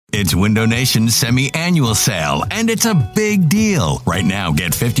It's Window Nation's semi-annual sale, and it's a big deal. Right now,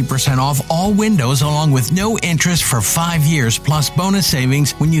 get 50% off all windows along with no interest for 5 years plus bonus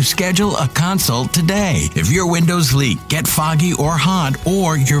savings when you schedule a consult today. If your windows leak, get foggy or hot,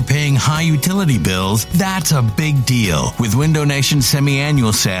 or you're paying high utility bills, that's a big deal. With Window Nation's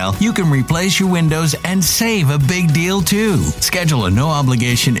semi-annual sale, you can replace your windows and save a big deal too. Schedule a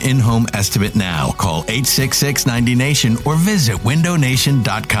no-obligation in-home estimate now. Call 866-90NATION or visit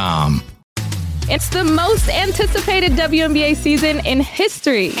windownation.com. It's the most anticipated WNBA season in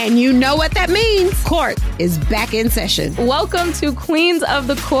history. And you know what that means. Court is back in session. Welcome to Queens of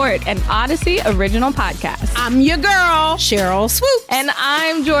the Court, an Odyssey original podcast. I'm your girl, Cheryl Swoop. And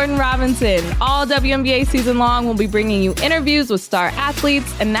I'm Jordan Robinson. All WNBA season long, we'll be bringing you interviews with star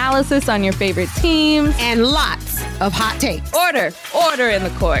athletes, analysis on your favorite teams, and lots of hot takes. Order in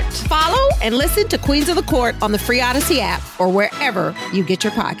the court. Follow and listen to Queens of the Court on the free Odyssey app or wherever you get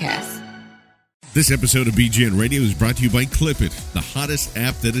your podcasts. This episode of BGN Radio is brought to you by Clip It, the hottest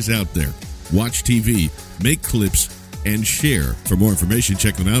app that is out there. Watch TV, make clips, and share. For more information,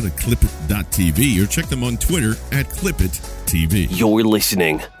 check them out at clipit.tv or check them on Twitter at clipittv. You're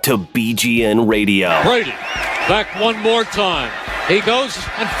listening to BGN Radio. Brady, back one more time. He goes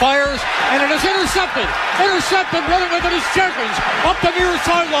and fires, and it is intercepted. Intercepted, running with it is Jenkins. Up the near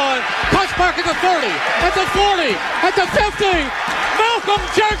sideline. Cuts back at the 30, at the 40, at the 50. Malcolm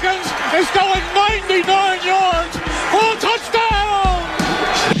Jenkins is going 99 yards for a touchdown!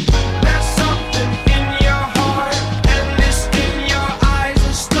 There's something in your heart, and this in your eyes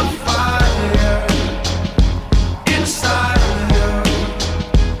is the fire inside of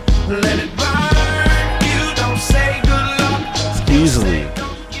you. Let it burn. You don't say good luck. Easily,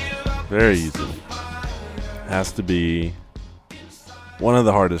 very easily, has to be one of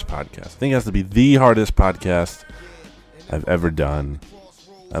the hardest podcasts. I think it has to be the hardest podcast I've ever done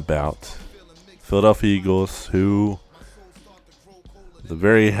about Philadelphia Eagles, who, with a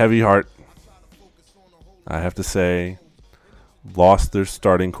very heavy heart, I have to say, lost their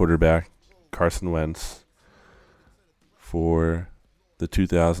starting quarterback, Carson Wentz, for the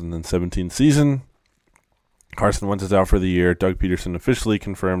 2017 season. Carson Wentz is out for the year. Doug Peterson officially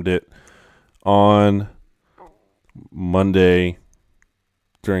confirmed it on Monday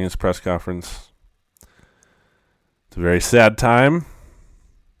during his press conference. It's a very sad time.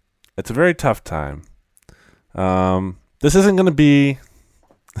 It's a very tough time. This isn't going to be...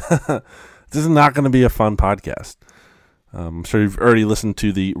 this is not going to be a fun podcast. I'm sure you've already listened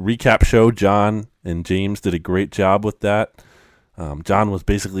to the recap show. John and James did a great job with that. John was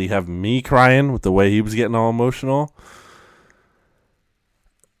basically having me crying with the way he was getting all emotional.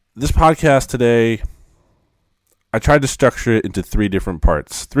 This podcast today, I tried to structure it into 3 different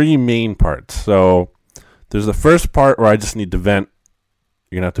parts. 3 main parts. So there's the first part where I just need to vent.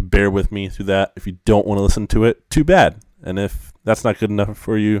 You're going to have to bear with me through that. If you don't want to listen to it, too bad. And if that's not good enough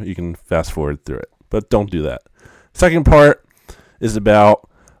for you, you can fast forward through it. But don't do that. Second part is about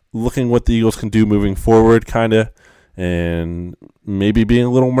looking what the Eagles can do moving forward, kind of, and maybe being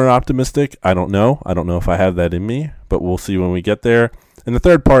a little more optimistic. I don't know. I don't know if I have that in me, but we'll see when we get there. And the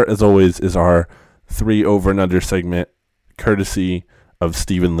third part, as always, is our 3 over and under segment, courtesy of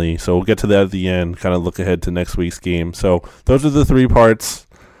Stephen Lee. So we'll get to that at the end, kind of look ahead to next week's game. So those are the 3 parts.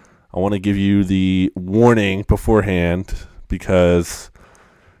 I want to give you the warning beforehand because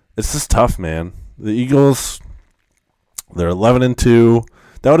it's just tough, man. The Eagles, they're 11-2.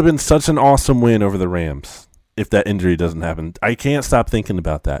 That would have been such an awesome win over the Rams if that injury doesn't happen. I can't stop thinking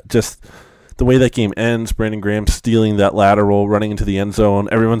about that. Just the way that game ends, Brandon Graham stealing that lateral, running into the end zone.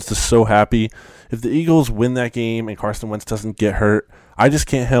 Everyone's just so happy. If the Eagles win that game and Carson Wentz doesn't get hurt, I just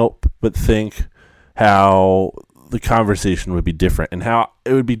can't help but think how the conversation would be different and how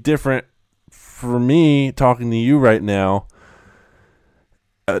it would be different for me talking to you right now,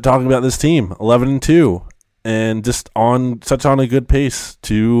 talking about this team, 11-2, and just on a good pace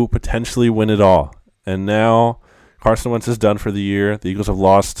to potentially win it all. And now Carson Wentz is done for the year. The Eagles have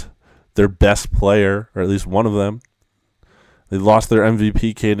lost their best player, or at least one of them. They lost their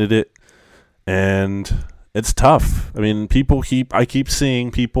MVP candidate, and it's tough. I mean, I keep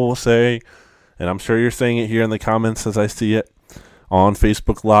seeing people say, and I'm sure you're saying it here in the comments as I see it on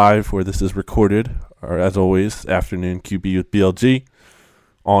Facebook Live, where this is recorded, or as always, Afternoon QB with BLG,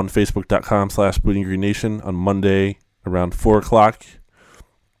 on Facebook.com/BleedingGreenNation on Monday around 4 o'clock.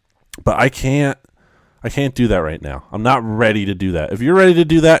 But I can't do that right now. I'm not ready to do that. If you're ready to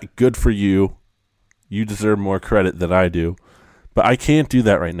do that, good for you. You deserve more credit than I do. But I can't do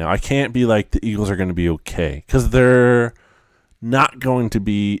that right now. I can't be like the Eagles are going to be okay, because they're not going to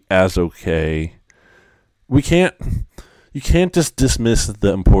be as okay. We can't. you can't just dismiss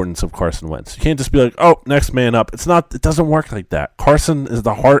the importance of Carson Wentz. You can't just be like, oh, next man up. It doesn't work like that. Carson is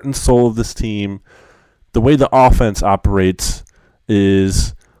the heart and soul of this team. The way the offense operates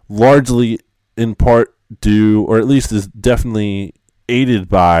is largely in part due, or at least is definitely aided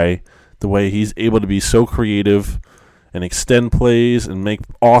by the way he's able to be so creative and extend plays and make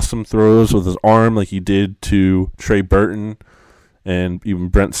awesome throws with his arm like he did to Trey Burton and even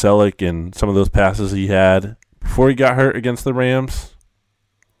Brent Selleck and some of those passes he had before he got hurt against the Rams.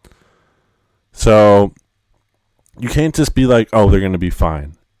 So you can't just be like, oh, they're going to be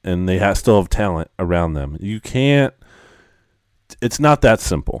fine, and they still have talent around them. You can't. It's not that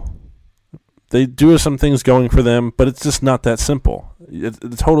simple. They do have some things going for them, but it's just not that simple. It's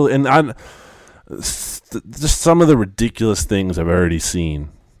totally, and just some of the ridiculous things I've already seen.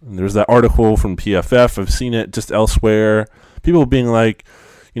 And there's that article from PFF. I've seen it just elsewhere. People being like,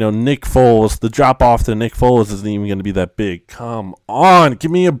 Nick Foles, the drop off to Nick Foles isn't even going to be that big. Come on,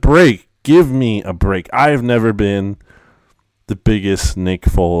 give me a break. Give me a break. I have never been the biggest Nick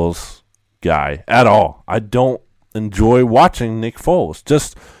Foles guy at all. I don't enjoy watching Nick Foles.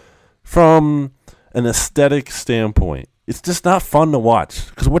 Just from an aesthetic standpoint, it's just not fun to watch.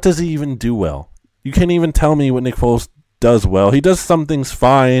 Because what does he even do well? You can't even tell me what Nick Foles does well. He does some things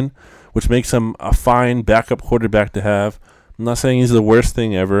fine, which makes him a fine backup quarterback to have. I'm not saying he's the worst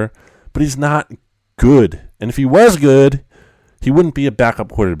thing ever, but he's not good. And if he was good, he wouldn't be a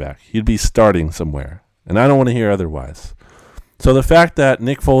backup quarterback. He'd be starting somewhere. And I don't want to hear otherwise. So the fact that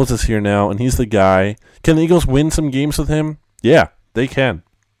Nick Foles is here now and he's the guy, can the Eagles win some games with him? Yeah, they can.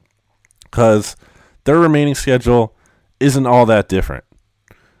 Because their remaining schedule isn't all that different.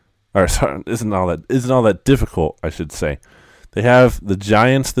 Or sorry, isn't all that difficult, I should say. They have the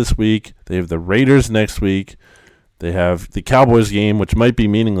Giants this week. They have the Raiders next week. They have the Cowboys game, which might be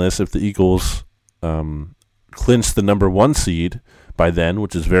meaningless if the Eagles clinch the number 1 seed by then,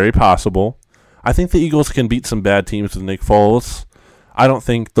 which is very possible. I think the Eagles can beat some bad teams with Nick Foles. I don't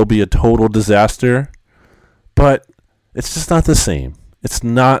think they'll be a total disaster, but it's just not the same. It's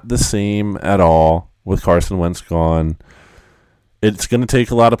not the same at all with Carson Wentz gone. It's going to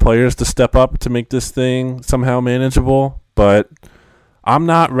take a lot of players to step up to make this thing somehow manageable, but I'm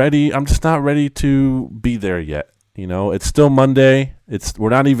not ready. I'm just not ready to be there yet. It's still Monday.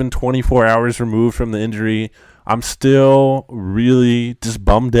 We're not even 24 hours removed from the injury. I'm still really just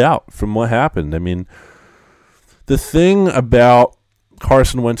bummed out from what happened. I mean, the thing about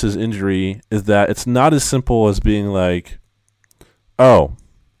Carson Wentz's injury is that it's not as simple as being like, oh,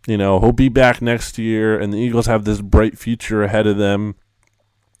 he'll be back next year and the Eagles have this bright future ahead of them.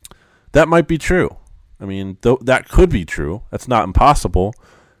 That might be true. I mean, that could be true. That's not impossible.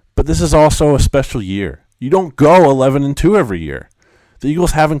 But this is also a special year. You don't go 11-2 every year. The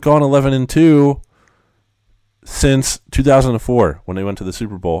Eagles haven't gone 11-2 since 2004 when they went to the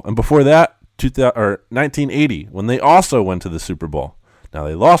Super Bowl. And before that, 1980 when they also went to the Super Bowl. Now,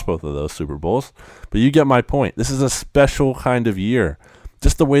 they lost both of those Super Bowls, but you get my point. This is a special kind of year.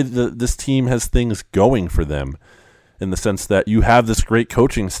 Just the way that this team has things going for them in the sense that you have this great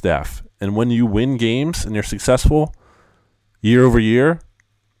coaching staff. And when you win games and you're successful year over year,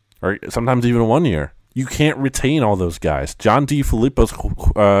 or sometimes even 1 year, you can't retain all those guys. John DeFilippo's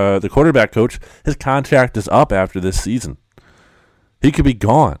the quarterback coach, his contract is up after this season. He could be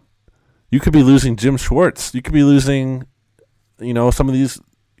gone. You could be losing Jim Schwartz. You could be losing, some of these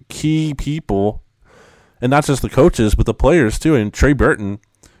key people, and not just the coaches, but the players too. And Trey Burton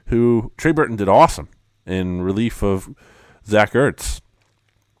did awesome in relief of Zach Ertz.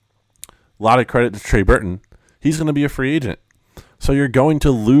 A lot of credit to Trey Burton. He's going to be a free agent. So you're going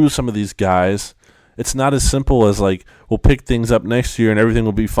to lose some of these guys. It's not as simple as like, we'll pick things up next year and everything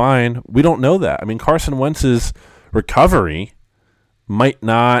will be fine. We don't know that. I mean, Carson Wentz's recovery might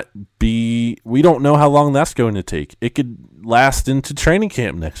not be, we don't know how long that's going to take. It could last into training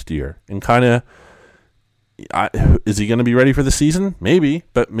camp next year and kind of, is he going to be ready for the season? Maybe,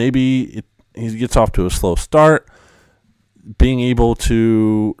 but maybe he gets off to a slow start. Not being able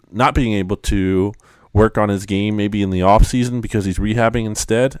to work on his game maybe in the offseason because he's rehabbing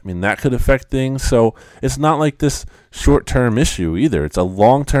instead. I mean, that could affect things. So it's not like this short-term issue either. It's a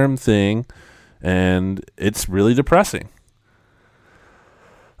long-term thing, and it's really depressing.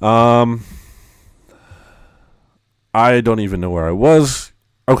 I don't even know where I was.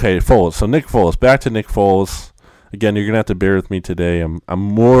 Okay, Foles. So Nick Foles. Back to Nick Foles. Again, you're going to have to bear with me today. I'm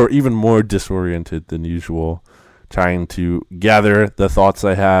even more disoriented than usual, trying to gather the thoughts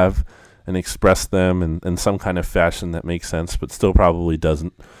I have and express them in some kind of fashion that makes sense, but still probably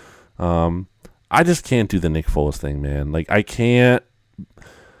doesn't. I just can't do the Nick Foles thing, man. Like, I can't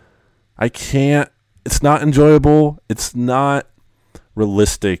it's not enjoyable. It's not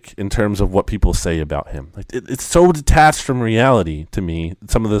realistic in terms of what people say about him. Like it's so detached from reality to me,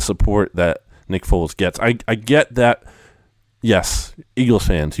 some of the support that Nick Foles gets. I get that, yes, Eagles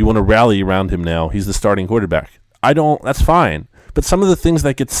fans, you want to rally around him now. He's the starting quarterback. That's fine. But some of the things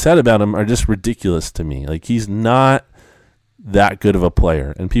that get said about him are just ridiculous to me. Like, he's not that good of a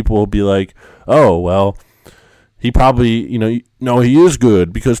player. And people will be like, oh, well, he probably, he is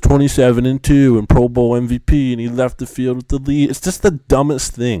good because 27-2 and Pro Bowl MVP and he left the field with the lead. It's just the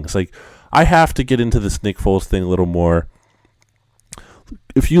dumbest things. Like, I have to get into this Nick Foles thing a little more.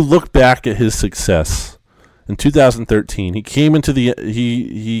 If you look back at his success in 2013, he came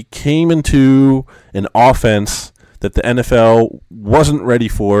into an offense that the NFL wasn't ready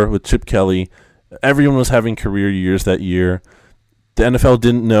for with Chip Kelly. Everyone was having career years that year. The NFL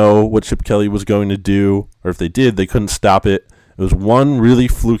didn't know what Chip Kelly was going to do, or if they did, they couldn't stop it. It was one really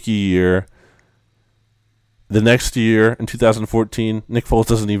fluky year. The next year, in 2014, Nick Foles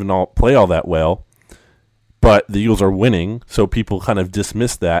doesn't even play all that well, but the Eagles are winning, so people kind of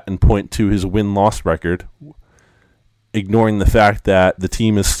dismiss that and point to his win-loss record, ignoring the fact that the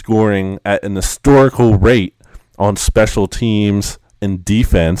team is scoring at an historical rate on special teams and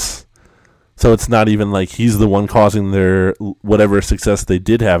defense. So it's not even like he's the one causing their whatever success they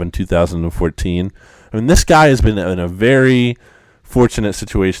did have in 2014. I mean, this guy has been in a very fortunate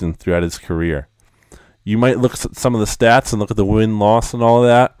situation throughout his career. You might look at some of the stats and look at the win-loss and all of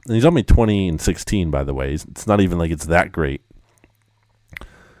that. And he's only 20-16, by the way. It's not even like it's that great.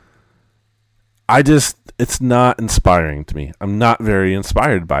 It's not inspiring to me. I'm not very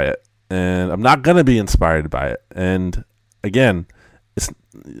inspired by it. And I'm not going to be inspired by it. And again, it's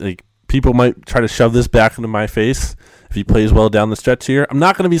like people might try to shove this back into my face if he plays well down the stretch here. I'm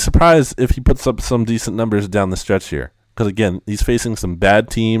not going to be surprised if he puts up some decent numbers down the stretch here. Because again, he's facing some bad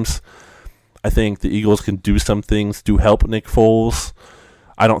teams. I think the Eagles can do some things to help Nick Foles.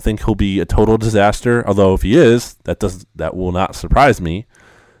 I don't think he'll be a total disaster, although if he is, that will not surprise me.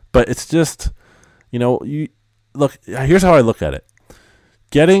 But it's just, look, here's how I look at it.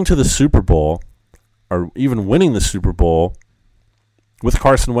 Getting to the Super Bowl, or even winning the Super Bowl with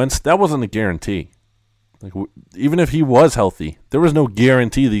Carson Wentz, that wasn't a guarantee. Like, even if he was healthy, there was no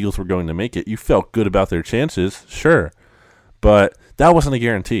guarantee the Eagles were going to make it. You felt good about their chances, sure, but that wasn't a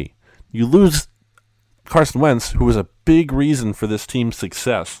guarantee. You lose Carson Wentz, who was a big reason for this team's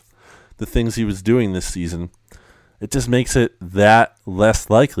success, the things he was doing this season. It just makes it that less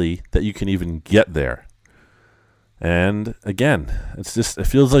likely that you can even get there. And again, it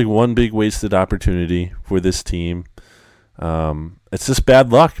feels like one big wasted opportunity for this team. It's just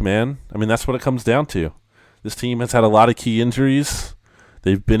bad luck, man. I mean, that's what it comes down to. This team has had a lot of key injuries.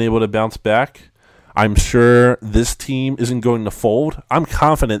 They've been able to bounce back. I'm sure this team isn't going to fold. I'm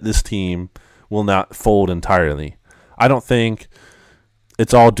confident this team will not fold entirely. I don't think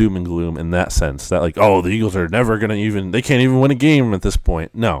it's all doom and gloom in that sense. That the Eagles are never going to they can't even win a game at this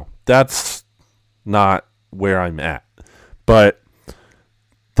point. No, that's not where I'm at. But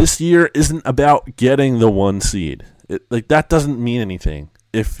this year isn't about getting the 1 seed. That doesn't mean anything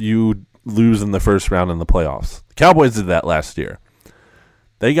if you lose in the first round in the playoffs. The Cowboys did that last year.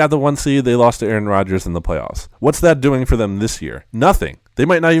 They got the 1 seed. They lost to Aaron Rodgers in the playoffs. What's that doing for them this year? Nothing. They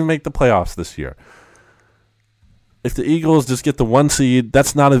might not even make the playoffs this year. If the Eagles just get the 1 seed,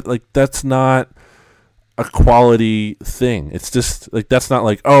 that's not a quality thing. It's just that's not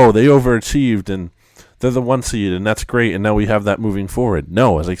they overachieved and they're the 1 seed and that's great and now we have that moving forward.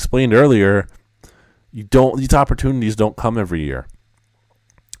 No, as I explained earlier, these opportunities don't come every year.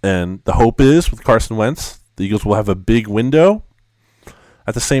 And the hope is with Carson Wentz, the Eagles will have a big window.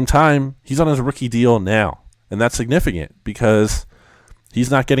 At the same time, he's on his rookie deal now, and that's significant because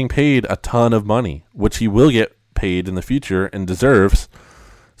he's not getting paid a ton of money, which he will get paid in the future and deserves.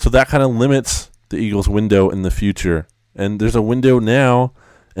 So that kind of limits the Eagles' window in the future. And there's a window now,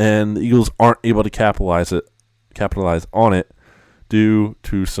 and the Eagles aren't able to capitalize on it due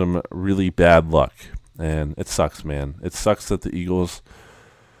to some really bad luck. And it sucks, man. It sucks that the Eagles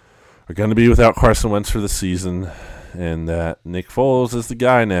are going to be without Carson Wentz for the season, and that Nick Foles is the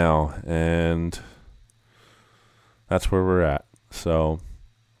guy now, and that's where we're at. So,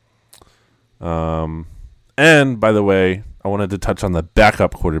 and by the way, I wanted to touch on the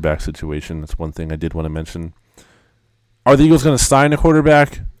backup quarterback situation. That's one thing I did want to mention. Are the Eagles going to sign a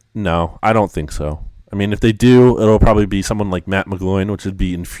quarterback? No, I don't think so. I mean, if they do, it'll probably be someone like Matt McGloin, which would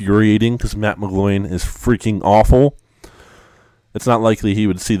be infuriating because Matt McGloin is freaking awful. It's not likely he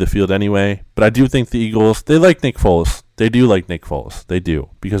would see the field anyway. But I do think the Eagles, they like Nick Foles. They do like Nick Foles. They do.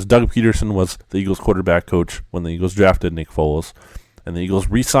 Because Doug Peterson was the Eagles quarterback coach when the Eagles drafted Nick Foles. And the Eagles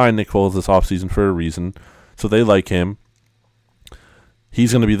re-signed Nick Foles this offseason for a reason, so they like him.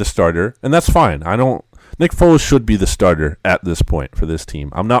 He's going to be the starter, and that's fine. Nick Foles should be the starter at this point for this team.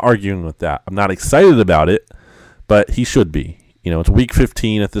 I'm not arguing with that. I'm not excited about it, but he should be. It's week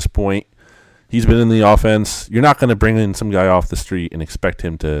 15 at this point. He's been in the offense. You're not going to bring in some guy off the street and expect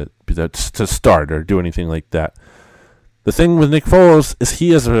him to start or do anything like that. The thing with Nick Foles is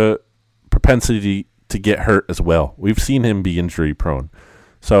he has a propensity to get hurt as well. We've seen him be injury prone.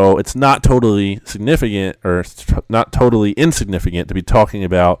 So it's not totally significant or not totally insignificant to be talking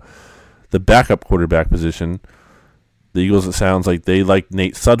about the backup quarterback position. The Eagles, it sounds like they like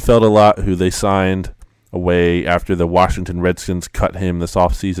Nate Sudfeld a lot, who they signed away after the Washington Redskins cut him this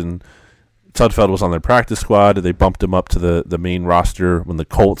offseason. Sudfeld was on their practice squad. They bumped him up to the main roster when the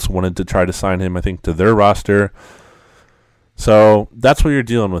Colts wanted to try to sign him, I think, to their roster. So that's what you're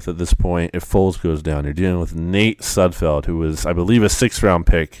dealing with at this point if Foles goes down. You're dealing with Nate Sudfeld, who was, I believe, a 6th-round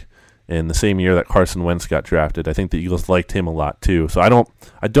pick in the same year that Carson Wentz got drafted. I think the Eagles liked him a lot, too. So I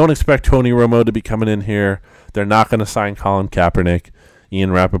don't expect Tony Romo to be coming in here. They're not going to sign Colin Kaepernick.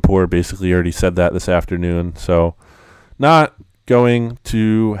 Ian Rappaport basically already said that this afternoon. So not going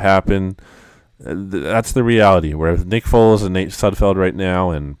to happen. That's the reality. We're with Nick Foles and Nate Sudfeld right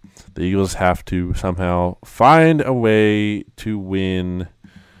now, and the Eagles have to somehow find a way to win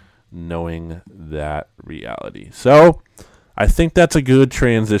knowing that reality. So I think that's a good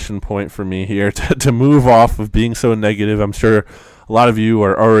transition point for me here to move off of being so negative. I'm sure a lot of you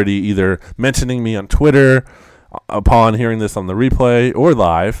are already either mentioning me on Twitter upon hearing this on the replay or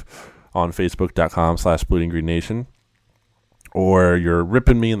live on Facebook.com/BleedingGreenNation. Or you're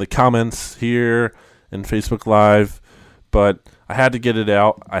ripping me in the comments here in Facebook Live. But I had to get it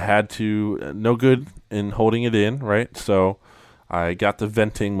out. I had to, no good in holding it in, right? So I got the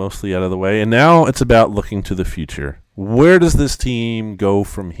venting mostly out of the way. And now it's about looking to the future. Where does this team go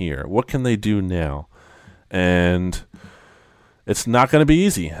from here? What can they do now? And it's not going to be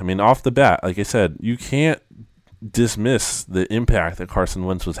easy. I mean, off the bat, like I said, you can't dismiss the impact that Carson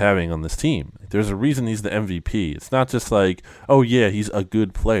Wentz was having on this team. There's a reason he's the MVP. It's not just like, oh yeah, he's a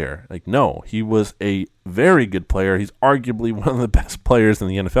good player. Like, no, he was a very good player. He's arguably one of the best players in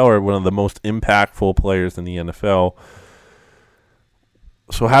the NFL, or one of the most impactful players in the NFL.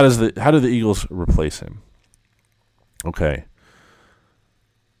 So how do the Eagles replace him? Okay.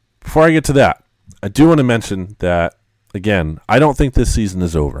 Before I get to that, I do want to mention that, again, I don't think this season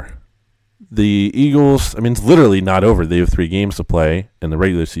is over. The Eagles, I mean, it's literally not over. They have 3 games to play in the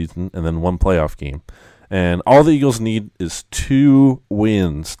regular season and then 1 playoff game. And all the Eagles need is 2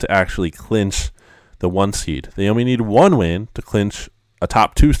 wins to actually clinch the 1 seed. They only need 1 win to clinch a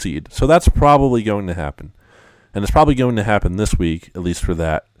top 2 seed. So that's probably going to happen. And it's probably going to happen this week, at least for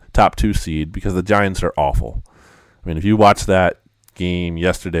that top 2 seed, because the Giants are awful. I mean, if you watch that game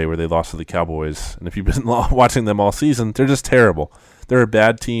yesterday where they lost to the Cowboys, and if you've been watching them all season, they're just terrible. They're a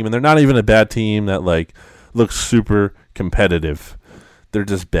bad team, and they're not even a bad team that looks super competitive. They're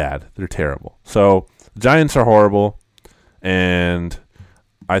just bad. They're terrible. So the Giants are horrible, and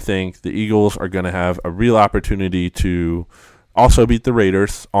I think the Eagles are going to have a real opportunity to also beat the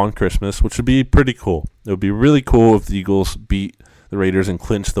Raiders on Christmas, which would be pretty cool. It would be really cool if the Eagles beat the Raiders and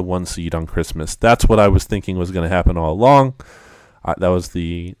clinch the 1 seed on Christmas. That's what I was thinking was going to happen all along. That was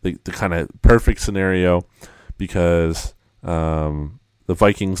the kind of perfect scenario, because the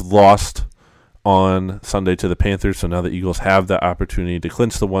Vikings lost on Sunday to the Panthers, so now the Eagles have that opportunity to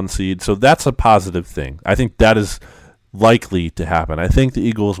clinch the 1 seed. So that's a positive thing. I think that is likely to happen. I think the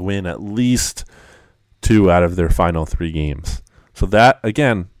Eagles win at least 2 out of their final 3 games. So that,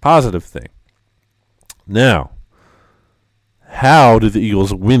 again, positive thing. Now, how do the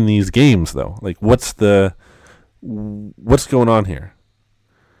Eagles win these games, though? Like, what's going on here?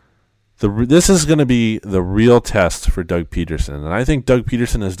 This is going to be the real test for Doug Peterson, and I think Doug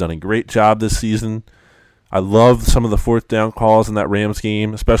Peterson has done a great job this season. I love some of the 4th down calls in that Rams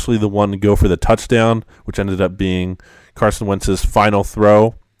game, especially the one to go for the touchdown, which ended up being Carson Wentz's final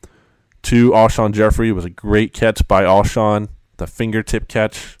throw to Alshon Jeffrey. It was a great catch by Alshon, the fingertip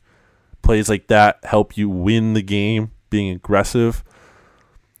catch. Plays like that help you win the game, being aggressive.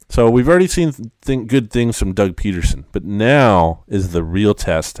 So we've already seen good things from Doug Peterson, but now is the real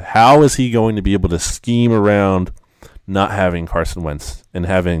test. How is he going to be able to scheme around not having Carson Wentz and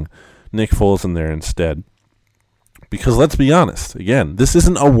having Nick Foles in there instead? Because let's be honest, again, this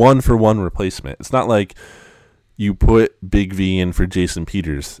isn't a 1-for-1 replacement. It's not like you put Big V in for Jason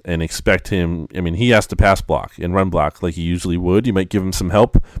Peters and expect him, I mean, he has to pass block and run block like he usually would. You might give him some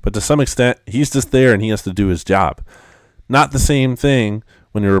help, but to some extent, he's just there and he has to do his job. Not the same thing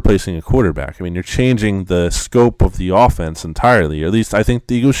when you're replacing a quarterback. I mean, you're changing the scope of the offense entirely. Or at least I think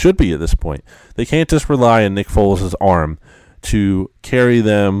the Eagles should be at this point. They can't just rely on Nick Foles' arm to carry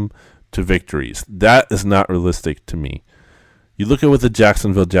them to victories. That is not realistic to me. You look at what the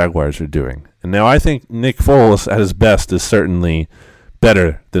Jacksonville Jaguars are doing. And now I think Nick Foles at his best is certainly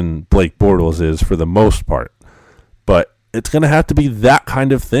better than Blake Bortles is for the most part. But it's going to have to be that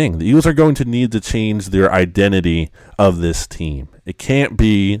kind of thing. The Eagles are going to need to change their identity of this team. It can't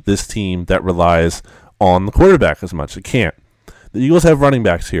be this team that relies on the quarterback as much. It can't. The Eagles have running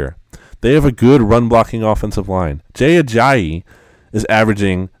backs here. They have a good run-blocking offensive line. Jay Ajayi is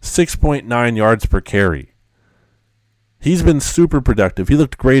averaging 6.9 yards per carry. He's been super productive. He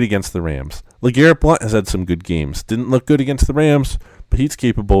looked great against the Rams. LeGarrette Blount has had some good games. Didn't look good against the Rams, but he's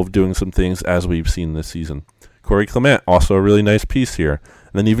capable of doing some things as we've seen this season. Corey Clement, also a really nice piece here.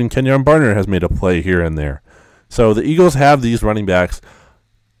 And then even Kenyon Barner has made a play here and there. So the Eagles have these running backs.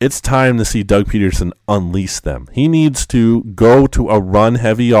 It's time to see Doug Peterson unleash them. He needs to go to a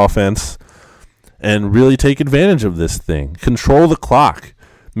run-heavy offense and really take advantage of this thing. Control the clock.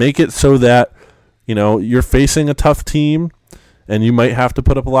 Make it so that, you're facing a tough team and you might have to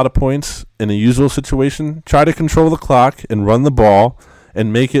put up a lot of points in a usual situation. Try to control the clock and run the ball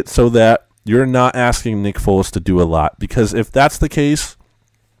and make it so that you're not asking Nick Foles to do a lot. Because if that's the case,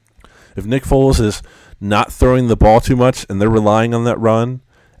 if Nick Foles is not throwing the ball too much and they're relying on that run,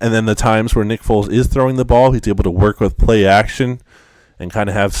 and then the times where Nick Foles is throwing the ball, he's able to work with play action and kind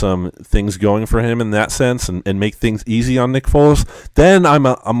of have some things going for him in that sense and make things easy on Nick Foles, then I'm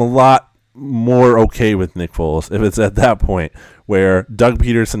a lot more okay with Nick Foles if it's at that point where Doug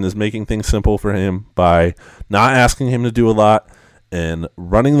Peterson is making things simple for him by not asking him to do a lot and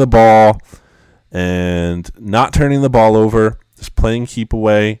running the ball and not turning the ball over, just playing keep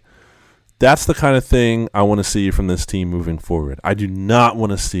away. That's the kind of thing I want to see from this team moving forward. I do not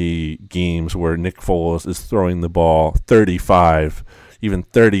want to see games where Nick Foles is throwing the ball 35, even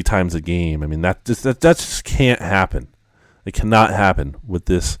 30 times a game. I mean, that just can't happen. It cannot happen with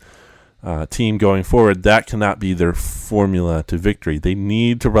this team going forward. That cannot be their formula to victory. They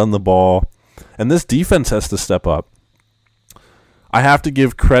need to run the ball, and this defense has to step up. I have to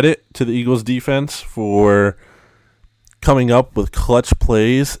give credit to the Eagles defense for coming up with clutch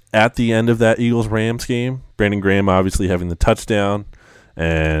plays at the end of that Eagles-Rams game. Brandon Graham obviously having the touchdown,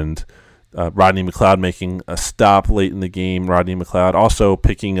 and Rodney McLeod making a stop late in the game. Rodney McLeod also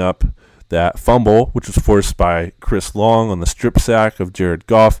picking up that fumble, which was forced by Chris Long on the strip sack of Jared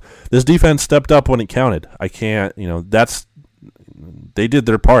Goff. This defense stepped up when it counted. They did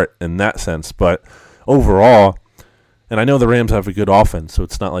their part in that sense, but overall, and I know the Rams have a good offense, so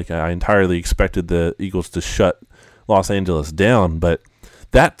it's not like I entirely expected the Eagles to shut Los Angeles down, but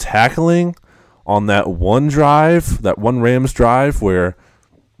that tackling on that one Rams drive where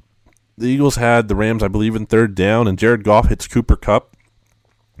the Eagles had the Rams, I believe, in third down, and Jared Goff hits Cooper Kupp.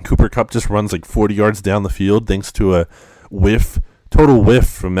 Cooper Kupp just runs like 40 yards down the field thanks to a total whiff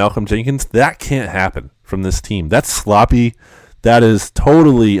from Malcolm Jenkins. That can't happen from this team. That's sloppy. That is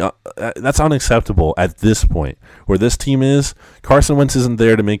totally that's unacceptable at this point. Where this team is, Carson Wentz isn't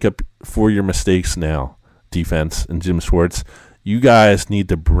there to make up for your mistakes now, defense and Jim Schwartz. You guys need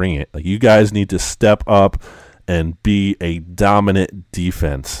to bring it. You guys need to step up and be a dominant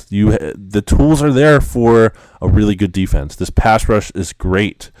defense. The tools are there for a really good defense. This pass rush is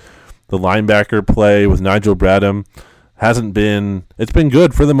great. The linebacker play with Nigel Bradham it's been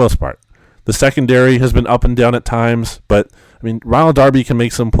good for the most part. The secondary has been up and down at times, but Ronald Darby can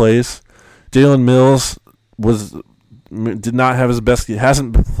make some plays. Jalen Mills did not have his best. He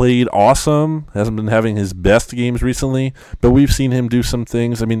hasn't played awesome. Hasn't been having his best games recently, but we've seen him do some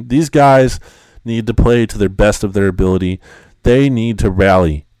things. These guys need to play to their best of their ability. They need to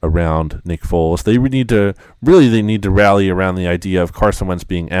rally around Nick Foles. They need to rally around the idea of Carson Wentz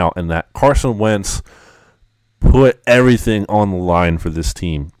being out, and that Carson Wentz put everything on the line for this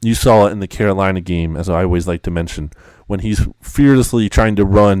team. You saw it in the Carolina game, as I always like to mention, when he's fearlessly trying to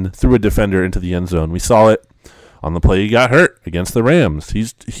run through a defender into the end zone. We saw it on the play he got hurt against the Rams.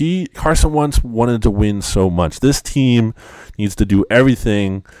 Carson Wentz wanted to win so much. This team needs to do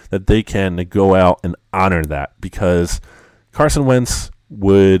everything that they can to go out and honor that, because Carson Wentz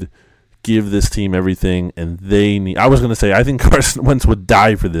would give this team everything, and I think Carson Wentz would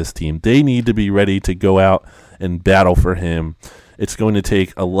die for this team. They need to be ready to go out and battle for him. It's going to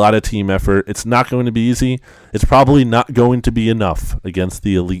take a lot of team effort. It's not going to be easy. It's probably not going to be enough against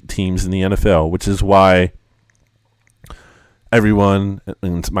the elite teams in the NFL, which is why everyone,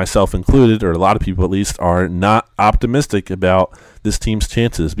 and myself included, or a lot of people at least, are not optimistic about this team's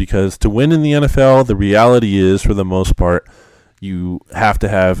chances, because to win in the NFL, the reality is, for the most part, you have to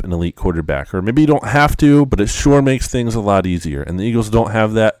have an elite quarterback. Or maybe you don't have to, but it sure makes things a lot easier. And the Eagles don't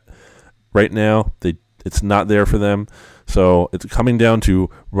have that right now. It's not there for them. So it's coming down to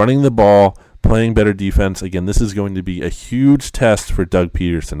running the ball, playing better defense. Again, this is going to be a huge test for Doug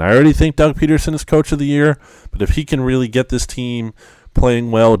Peterson. I already think Doug Peterson is coach of the year, but if he can really get this team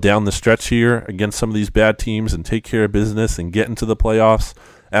playing well down the stretch here against some of these bad teams and take care of business and get into the playoffs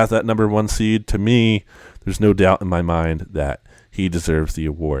as that number 1 seed, to me, there's no doubt in my mind that he deserves the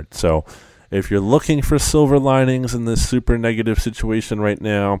award. So if you're looking for silver linings in this super negative situation right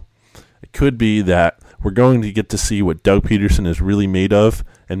now, it could be that we're going to get to see what Doug Peterson is really made of,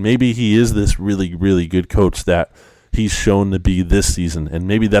 and maybe he is this really, really good coach that he's shown to be this season. And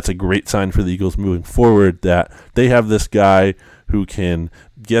maybe that's a great sign for the Eagles moving forward, that they have this guy who can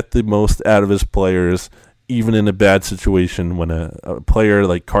get the most out of his players, even in a bad situation when a player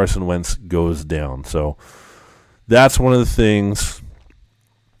like Carson Wentz goes down. So that's one of the things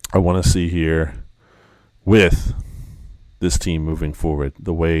I want to see here with this team moving forward,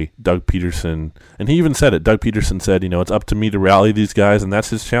 the way Doug Peterson, and he even said it, Doug Peterson said, it's up to me to rally these guys, and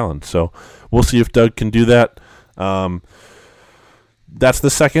that's his challenge. So we'll see if Doug can do that. That's the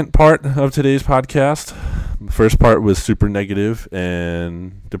second part of today's podcast. The first part was super negative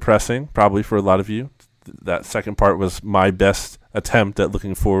and depressing, probably for a lot of you. That second part was my best attempt at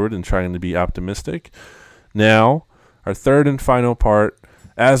looking forward and trying to be optimistic. Now, our third and final part,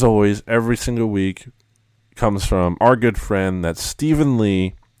 as always, every single week, comes from our good friend, that's Stephen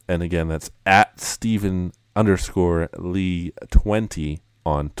Lee, and again, that's at Stephen_Lee20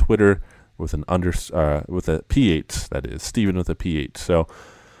 on Twitter with with a PH, that is, Stephen with a PH. So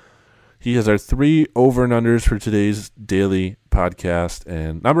he has our 3 over and unders for today's daily podcast,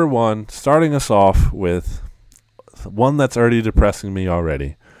 and number 1, starting us off with one that's already depressing me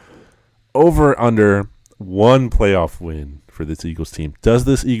already. Over under 1 playoff win for this Eagles team. Does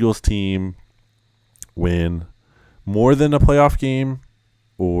this Eagles team win more than a playoff game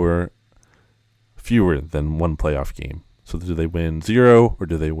or fewer than 1 playoff game? So do they win 0 or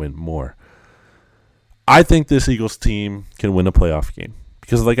do they win more? I think this Eagles team can win a playoff game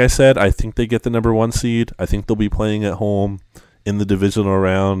because, like I said, I think they get the number 1 seed. I think they'll be playing at home in the divisional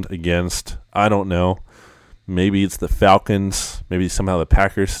round against, I don't know, maybe it's the Falcons. Maybe somehow the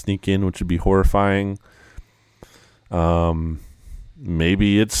Packers sneak in, which would be horrifying.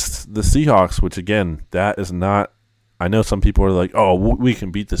 Maybe it's the Seahawks, which, again, that is not – I know some people are like, oh, we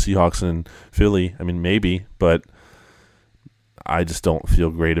can beat the Seahawks in Philly. I mean, maybe, but I just don't feel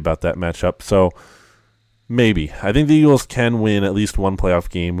great about that matchup. So maybe. I think the Eagles can win at least 1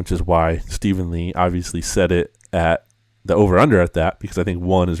 playoff game, which is why Stephen Lee obviously set it at the over-under at that, because I think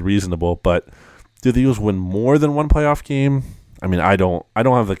 1 is reasonable. But do the Eagles win more than 1 playoff game? I mean, I don't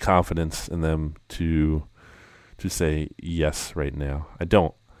have the confidence in them to say yes right now. I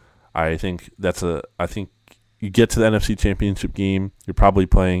don't. I think you get to the NFC Championship game, you're probably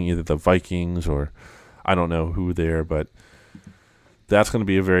playing either the Vikings or I don't know who there, but that's going to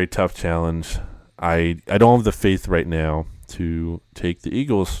be a very tough challenge. I don't have the faith right now to take the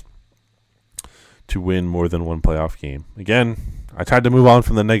Eagles to win more than 1 playoff game. Again, I tried to move on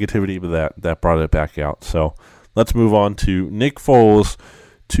from the negativity, but that brought it back out. So let's move on to Nick Foles.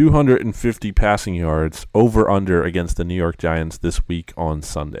 250 passing yards over-under against the New York Giants this week on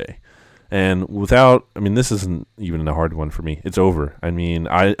Sunday. And this isn't even a hard one for me. It's over. I mean,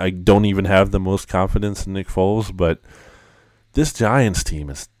 I don't even have the most confidence in Nick Foles, but this Giants team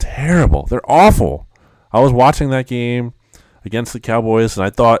is terrible. They're awful. I was watching that game against the Cowboys, and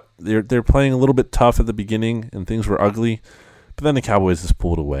I thought they're playing a little bit tough at the beginning, and things were ugly. But then the Cowboys just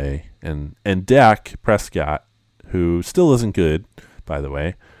pulled away. And Dak Prescott, who still isn't good, by the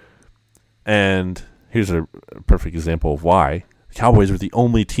way. And here's a perfect example of why. The Cowboys were the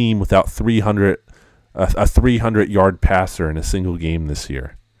only team without a 300-yard passer in a single game this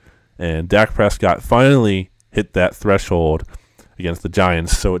year. And Dak Prescott finally hit that threshold against the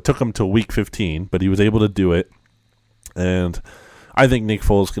Giants. So it took him till week 15, but he was able to do it. And I think Nick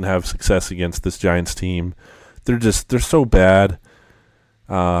Foles can have success against this Giants team. They're so bad.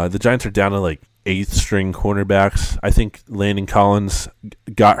 The Giants are down to like 8th string cornerbacks. I think Landon Collins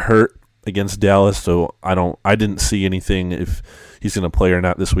got hurt against Dallas, so I didn't see anything if he's going to play or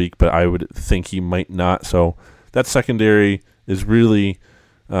not this week, but I would think he might not. So that secondary is really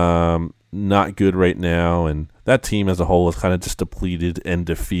not good right now, and that team as a whole is kind of just depleted and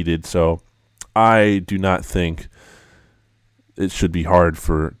defeated. So I do not think it should be hard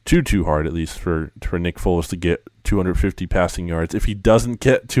too hard at least for Nick Foles to get 250 passing yards. If he doesn't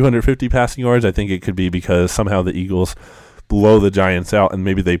get 250 passing yards, I think it could be because somehow the Eagles blow the Giants out and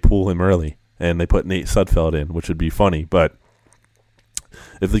maybe they pull him early and they put Nate Sudfeld in, which would be funny. But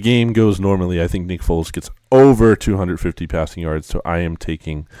if the game goes normally, I think Nick Foles gets over 250 passing yards, so I am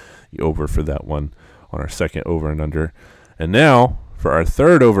taking the over for that one on our second over and under. And now, for our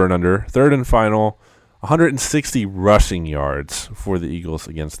third over and under, third and final, 160 rushing yards for the Eagles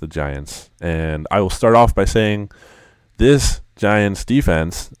against the Giants. And I will start off by saying this Giants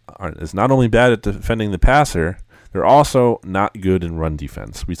defense is not only bad at defending the passer, they're also not good in run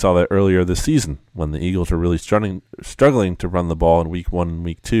defense. We saw that earlier this season when the Eagles were really struggling to run the ball in week 1 and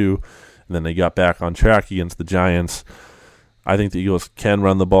week 2, and then they got back on track against the Giants. I think the Eagles can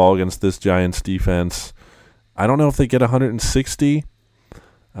run the ball against this Giants defense. I don't know if they get 160.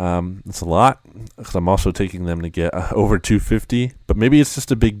 It's a lot because I'm also taking them to get over 250, but maybe it's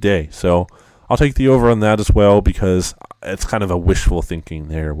just a big day. So I'll take the over on that as well because it's kind of a wishful thinking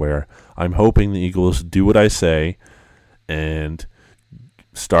there where I'm hoping the Eagles do what I say and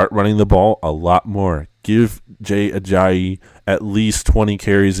start running the ball a lot more. Give Jay Ajayi at least 20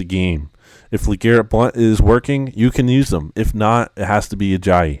 carries a game. If LeGarrette Blount is working, you can use them. If not, it has to be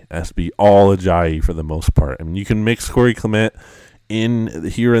Ajayi. It has to be all Ajayi for the most part. I mean, you can mix Corey Clement in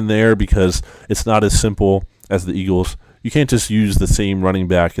here and there because it's not as simple as the Eagles. You can't just use the same running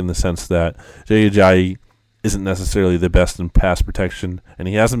back in the sense that Jay Ajayi isn't necessarily the best in pass protection, and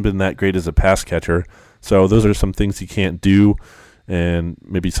he hasn't been that great as a pass catcher. So those are some things you can't do, and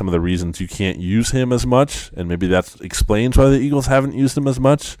maybe some of the reasons you can't use him as much, and maybe that explains why the Eagles haven't used him as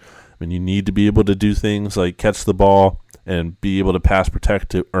much. I mean, you need to be able to do things like catch the ball and be able to pass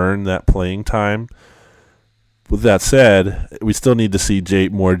protect to earn that playing time. With that said, we still need to see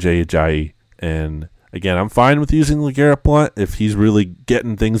more Jay Ajayi. And again, I'm fine with using LeGarrette Blount if he's really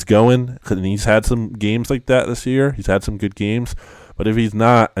getting things going. And he's had some games like that this year. He's had some good games. But if he's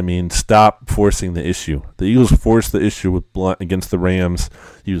not, I mean, stop forcing the issue. The Eagles forced the issue with Blount against the Rams.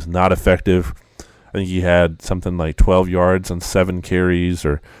 He was not effective. I think he had something like 12 yards on 7 carries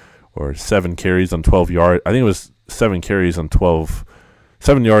or 7 carries on 12 yards. I think it was 7 carries on 12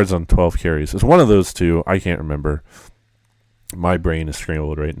 7 yards on 12 carries. It's one of those two. I can't remember. My brain is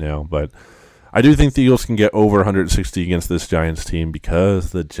scrambled right now. But I do think the Eagles can get over 160 against this Giants team because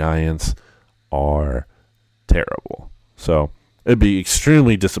the Giants are terrible. So it'd be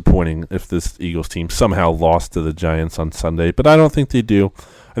extremely disappointing if this Eagles team somehow lost to the Giants on Sunday. But I don't think they do.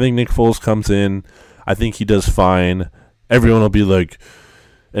 I think Nick Foles comes in. I think he does fine. Everyone will be like,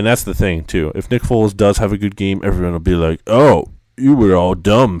 and that's the thing, too. If Nick Foles does have a good game, everyone will be like, oh, you were all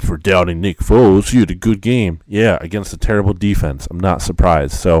dumb for doubting Nick Foles. You had a good game. Yeah, against a terrible defense. I'm not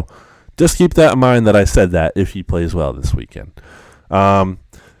surprised. So just keep that in mind that I said that if he plays well this weekend.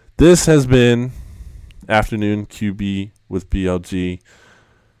 This has been Afternoon QB with BLG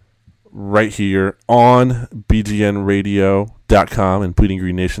right here on bgnradio.com and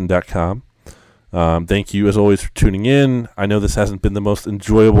bleedinggreennation.com. Thank you, as always, for tuning in. I know this hasn't been the most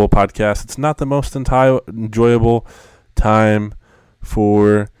enjoyable podcast. It's not the most enjoyable time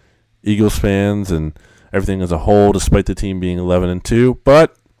for Eagles fans and everything as a whole, despite the team being 11-2.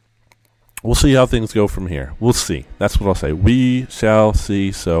 But we'll see how things go from here. We'll see. That's what I'll say. We shall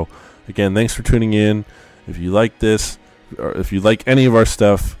see. So, again, thanks for tuning in. If you like this, or if you like any of our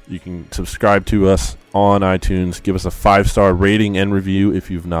stuff, you can subscribe to us on iTunes. Give us a 5-star rating and review if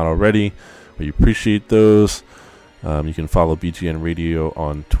you've not already. We appreciate those. You can follow BGN Radio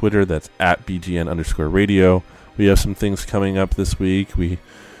on Twitter. That's at BGN_radio. We have some things coming up this week.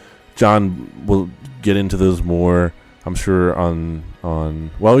 John will get into those more, I'm sure, on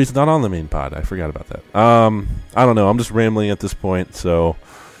well, he's not on the main pod. I forgot about that. I don't know. I'm just rambling at this point, so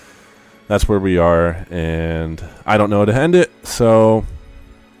that's where we are, and I don't know how to end it, so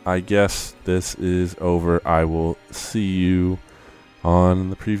I guess this is over. I will see you on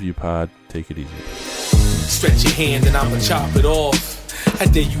the preview pod. Take it easy. Stretch your hand and I'ma chop it off. I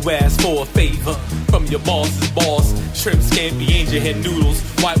dare you ask for a favor from your boss's boss. Shrimp, scampi, angel hair noodles,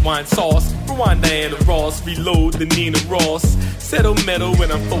 white wine sauce. Rewind Diana Ross, reload the Nina Ross. Settle metal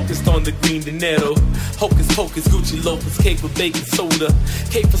when I'm focused on the green dinero. Hocus pocus, Gucci Lopez, cake with baking soda.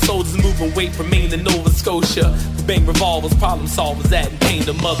 Cake for soldiers moving weight from Maine to Nova Scotia. We bang revolvers, problem solvers, adding pain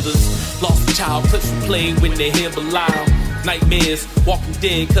to mothers. Lost a child, clips replay when they hear Belial. Nightmares, walking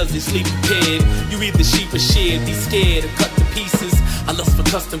dead cause they sleep prepared. You either sheep or shed, be scared and cut to pieces. I lust for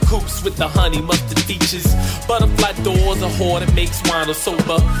custom coupes with the honey mustard features. Butterfly doors, a whore that makes wine or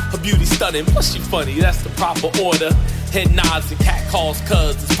sober. Her beauty stunning, plus she funny, that's the proper order. Head nods and cat calls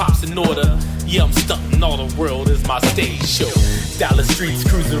cuz it's pops in order. Yeah, I'm stunting, all the world is my stage show. Dallas streets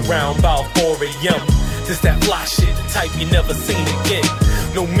cruising around about 4 a.m. Just that fly shit, the type you never seen again.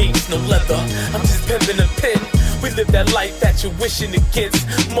 No minks, no leather, I'm just pimping a pen. We live that life that you're wishing against.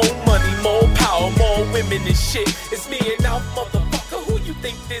 More money, more power, more women and shit. It's me and now, motherfucker, who you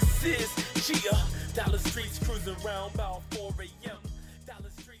think this is Gia. Dallas streets cruising around about 4 a.m.